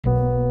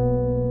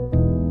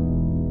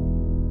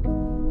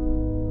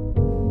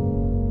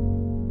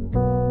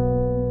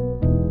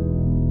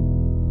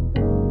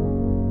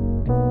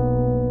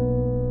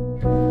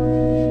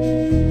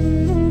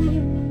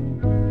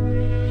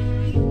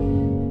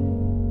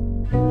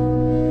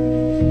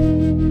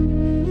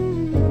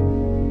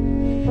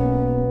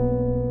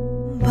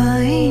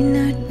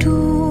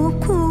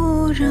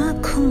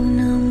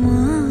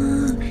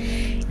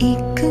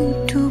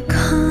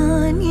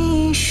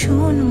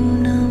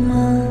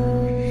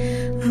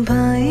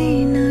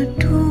বায়না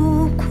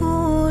টুকু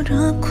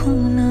রাখো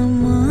না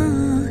মা,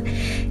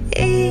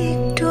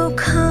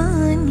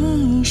 একটুখানি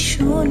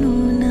শোনো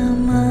না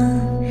মা।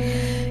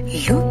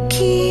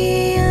 লুকিয়ে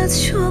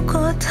আছো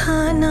কথা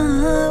না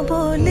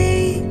বলে,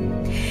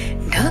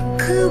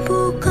 ডাকবো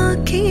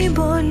কাকে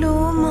বলো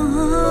মা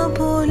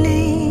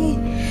বলে।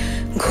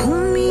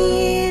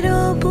 ঘুমিয়ে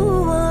রবো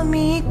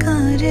আমি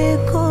কার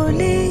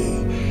কোলে,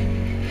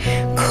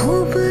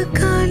 খুব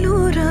কালো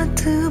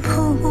রাত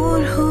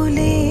ভোর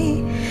হলে।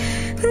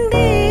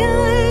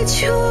 দেয়াল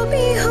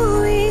ছবি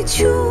হয়ে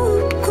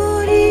চুপ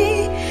করে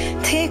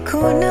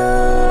থেকো না,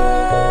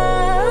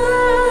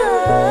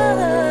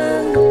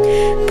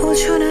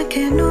 বোঝো না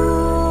কেন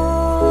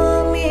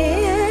আমি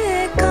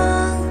একা।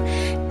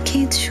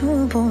 কিছু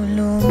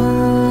বলো মা,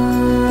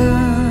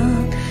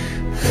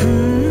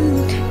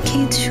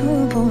 কিছু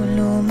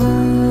বলো মা,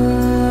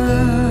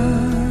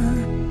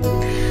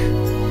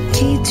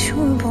 কিছু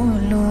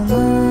বলো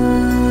মা।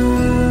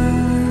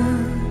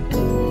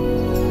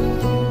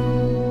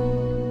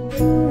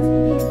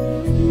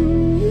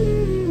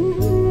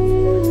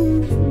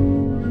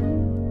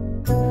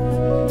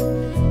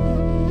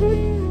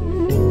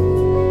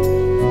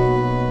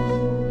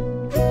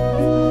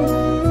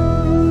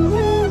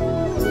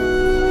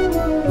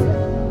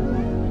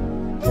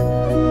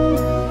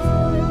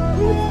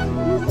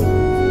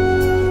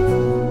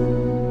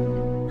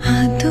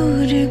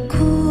 আদর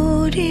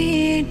করে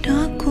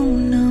ডাকো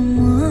না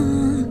মা,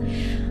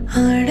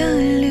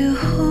 আড়াল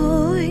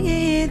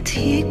হয়ে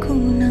থেকো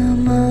না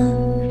মা।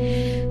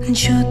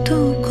 যত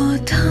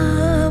কথা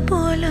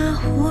বলা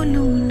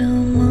হলো না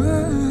মা,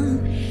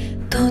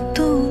 তত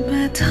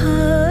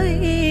ব্যথায়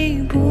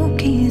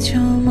বুকে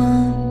জমা।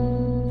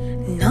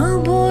 না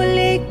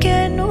বলে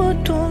কেন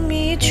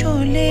তুমি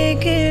চলে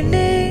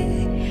গেলে,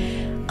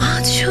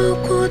 আছো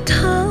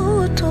কোথাও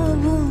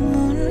তবু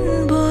মন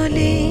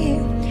বলে।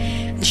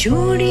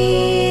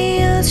 জড়িয়ে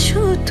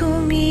আছো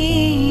তুমি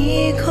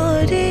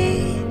ঘরে,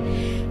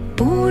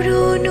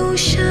 পুরনো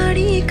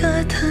শাড়ি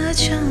কাঁথা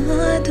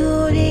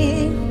চাদরে।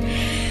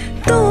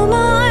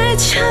 তোমার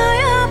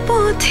ছায়া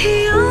পথে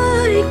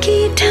আর কি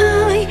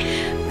ঠাই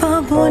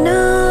পাবো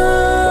না,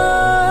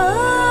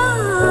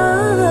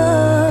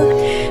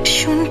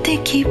 শুনতে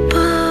কি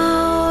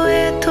পাও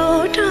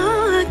এতটা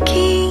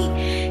কি।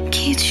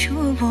 কিছু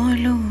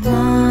বলো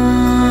মা,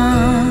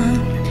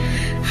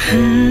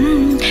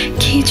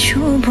 কিছু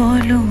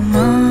বলো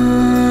মা,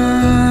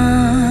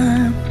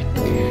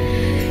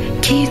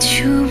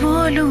 কিছু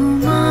বলো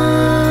মা।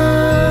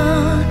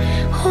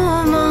 ও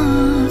মা,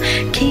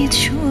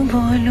 কিছু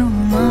বলো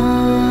মা।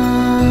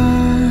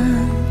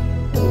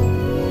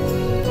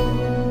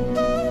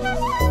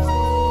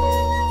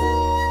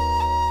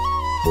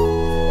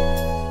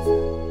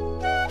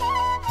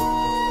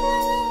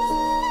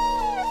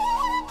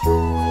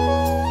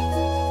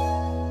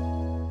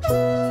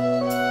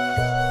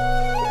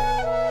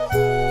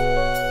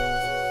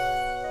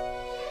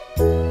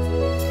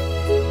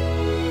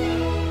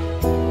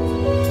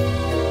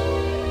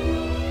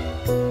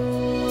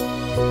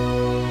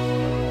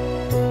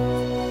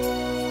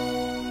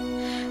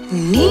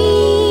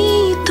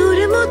 নেই তোর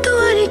মতো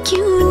আর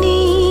কেউ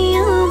নেই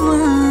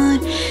আমার,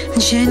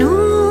 যেন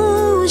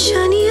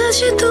জানি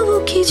আছে তবু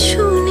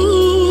কিছু নেই।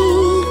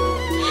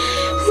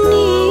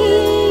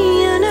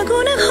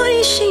 আনাগোনা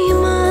ঘরে সেই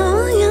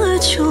মায়ার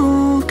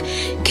চোখ,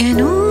 কেন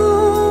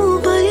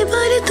বারে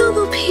বারে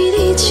তবু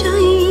ফিরে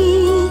যাই।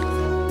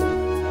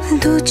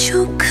 দু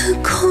চোখ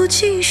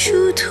খোঁজে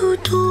শুধু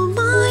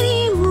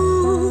তোমারই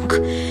মুখ,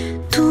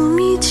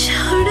 তুমি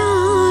ছাড়া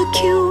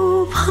কেউ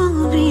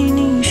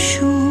ভাবেনি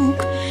সুখ।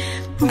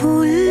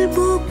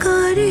 বলবো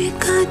কার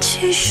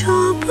কাছে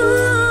সব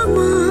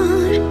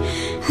আমার,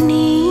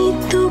 নেই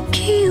তো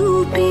কেউ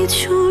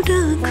পিছু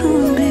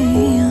ডাকবে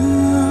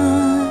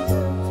আর।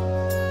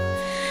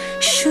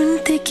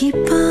 শুনতে কি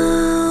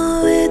পাও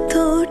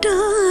এতটা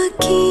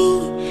কি।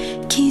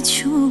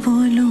 কিছু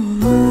বলো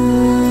মা,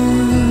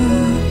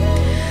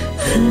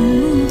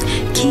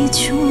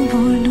 কিছু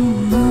বলো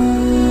মা,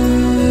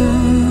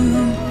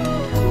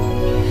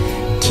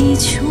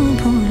 কিছু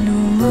বলো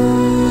মা।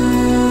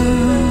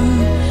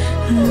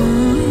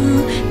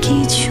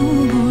 কিছু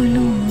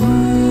বলো মা,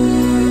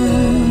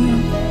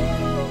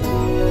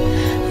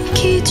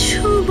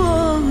 কিছু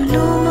বলো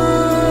মা,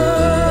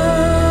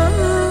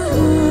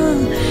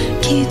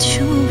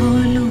 কিছু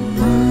বলো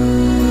মা,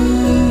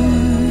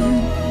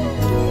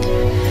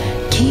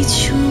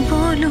 কিছু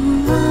বলো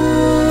মা,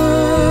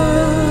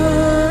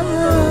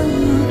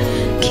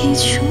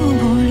 কিছু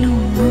বলো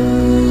মা।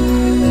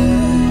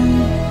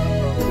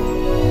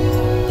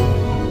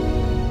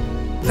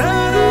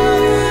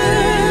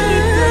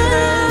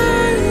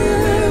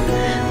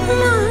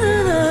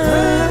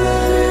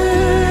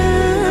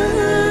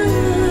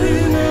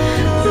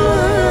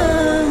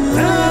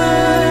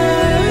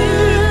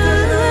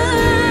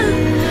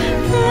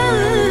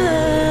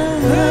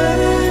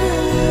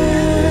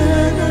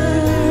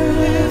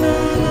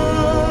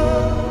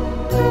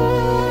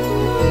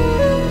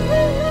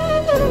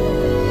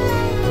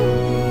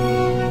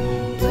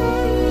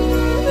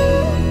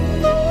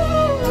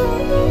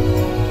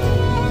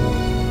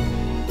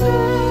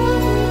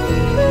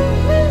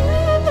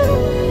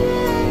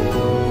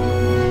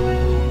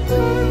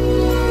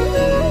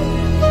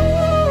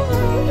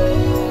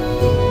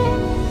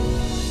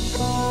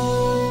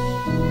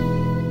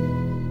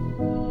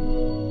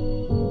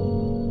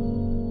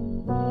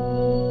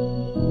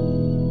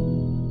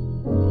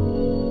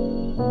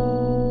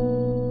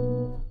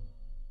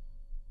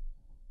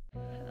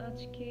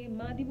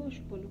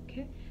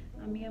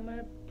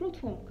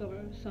 প্রথম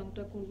কভার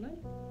সংটা করলাম।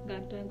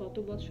 গানটা গত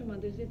বছর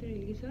মাদার্স ডেতে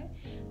রিলিজ হয়।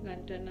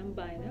 গানটার নাম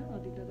বায়না,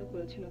 অদিত দাদা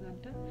করেছিল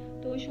গানটা।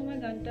 তো ওই সময়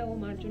গানটা ও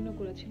মার জন্য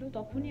করেছিল,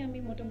 তখনই আমি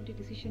মোটামুটি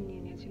ডিসিশন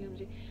নিয়ে নিয়েছিলাম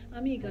যে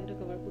আমি এই গানটা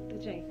কভার করতে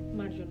চাই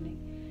মার জন্যই।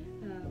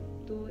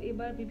 তো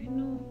এবার বিভিন্ন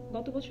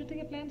গত বছর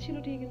থেকে প্ল্যান ছিল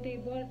ঠিক, কিন্তু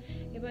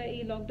এবার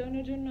এই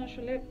লকডাউনের জন্য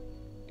আসলে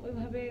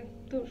ওইভাবে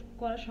তো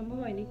করা সম্ভব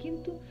হয়নি।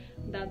 কিন্তু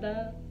দাদা,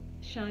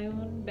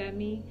 সায়ন,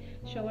 ব্যামি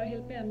সবার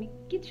হেল্পে আমি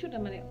কিছুটা,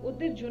 মানে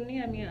ওদের জন্যই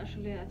আমি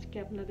আসলে আজকে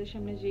আপনাদের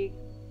সামনে যে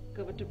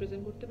কভারটা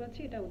প্রেজেন্ট করতে পারছি,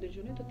 এটা ওদের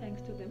জন্য। তো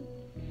থ্যাঙ্কস টু দেম।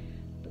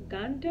 তো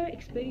গানটার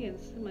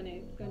এক্সপিরিয়েন্স, মানে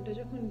গানটা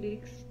যখন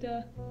লিরিক্সটা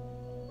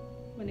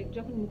মানে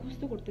যখন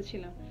মুখস্থ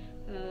করতেছিলাম,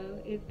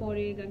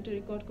 এরপরে গানটা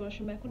রেকর্ড করার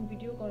সময়, এখন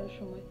ভিডিও করার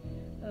সময়,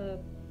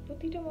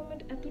 প্রতিটা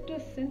মোমেন্ট এতটা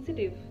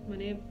সেন্সিটিভ।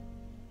 মানে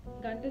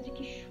গানটা যে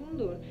কি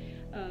সুন্দর,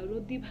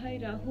 রদ্দি ভাই,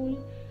 রাহুল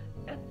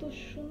এত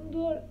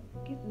সুন্দর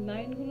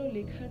লাইনগুলো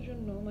লেখার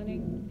জন্য, মানে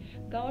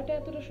গাওয়াটা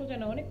এতটা সোজা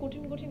না। অনেক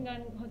কঠিন কঠিন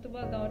গান হয়তো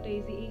বা গাওয়াটা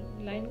ইজি, এই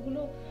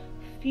লাইনগুলো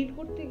ফিল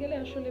করতে গেলে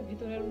আসলে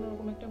ভিতরে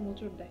অন্যরকম একটা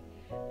মোচড় দেয়।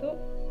 তো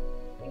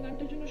এই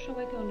গানটার জন্য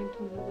সবাইকে অনেক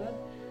ধন্যবাদ।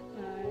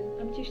 আর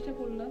আমি চেষ্টা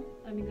করলাম,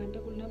 আমি গানটা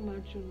করলাম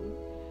মার জন্য।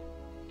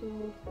 তো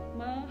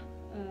মা,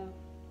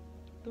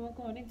 তোমাকে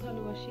অনেক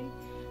ভালোবাসি,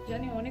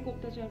 জানি অনেক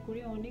অত্যাচার করি,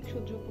 অনেক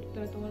সহ্য করতে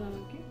হয় তোমার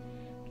আমাকে,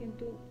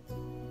 কিন্তু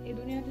এই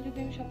দুনিয়াতে যদি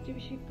আমি সবচেয়ে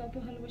বেশি কাউকে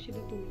ভালোবাসি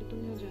এটা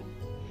তুমিও জানো।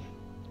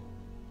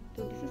 তো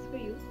this is for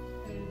you.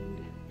 And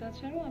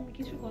তাছাড়াও আমি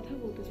কিছু কথা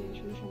বলতে চাই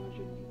আসলে সবার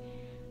জন্য,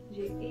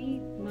 যে এই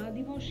মা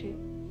দিবসে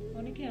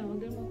অনেকে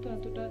আমাদের মতো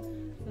এতটা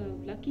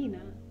লাকি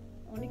না,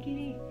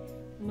 অনেকেরই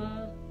মা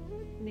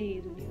নেই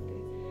এই দুনিয়াতে।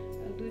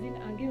 2 দিন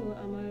আগেও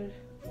আমার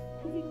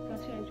খুবই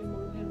কাছের একজন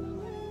বড় ভাইয়ের মা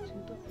মারা গেছেন।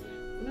 তো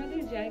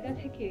ওনাদের জায়গা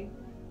থেকে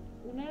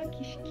ওনারা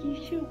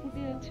কিসের উপর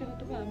দিয়ে যাচ্ছে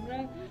হয়তো বা আমরা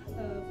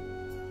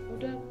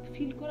ওটা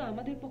ফিল করা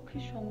আমাদের পক্ষে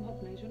সম্ভব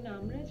নয়। জন্য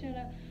আমরা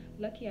যারা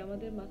লাকি,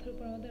 আমাদের মাথার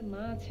উপর আমাদের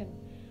মা আছেন,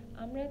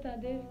 আমরা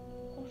তাদের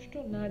কষ্ট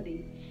না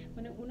দিই।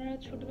 মানে ওনারা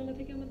ছোটবেলা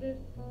থেকে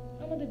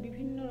আমাদের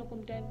বিভিন্ন রকম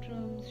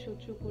ট্যান্ট্রামস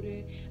সহ্য করে,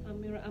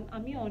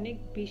 আমি অনেক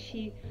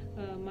বেশি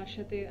মার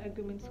সাথে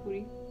আর্গুমেন্টস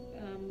করি,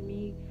 আমি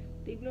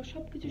এগুলো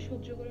সবকিছু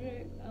সহ্য করে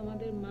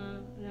আমাদের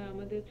মারা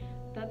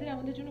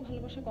আমাদের জন্য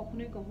ভালোবাসা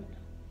কখনোই কমে না।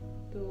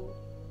 তো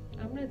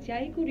আমরা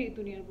যাই করি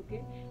দুনিয়ার বুকে,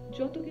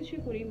 যত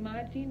কিছুই করি,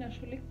 মার ঋণ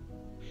আসলে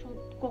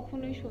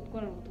কখনোই শোধ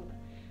করার মতো না।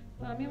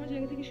 তো আমি আমার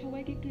জায়গা থেকে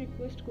সবাইকে একটু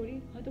রিকোয়েস্ট করি,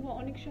 হয়তো বা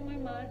অনেক সময়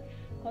মার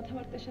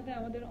কথাবার্তার সাথে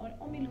আমাদের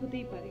অমিল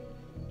হতেই পারে,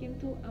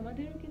 কিন্তু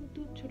আমাদেরও কিন্তু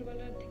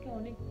ছোটবেলার থেকে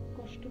অনেক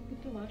কষ্ট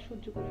কিন্তু মা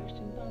সহ্য করে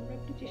আসছেন। তো আমরা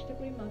একটু চেষ্টা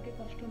করি মাকে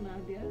কষ্ট না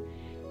দেওয়ার।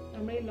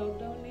 আমরা এই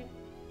লকডাউনে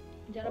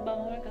যারা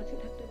বাবা মার কাছে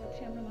থাকতে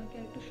পারছি, আমরা মাকে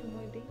আর একটু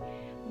সময় দিই,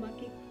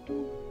 মাকে একটু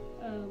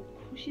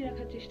খুশি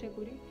রাখার চেষ্টা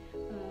করি,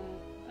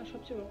 আর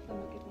সবচেয়ে বড় কথা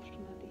মাকে কষ্ট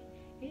না দিই।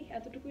 এই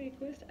এতটুকু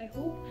রিকোয়েস্ট। আই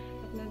হোপ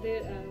আপনাদের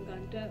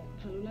গানটা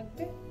ভালো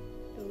লাগবে।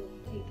 তো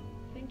এই তো,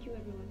 থ্যাংক ইউ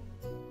এভরিওয়ান।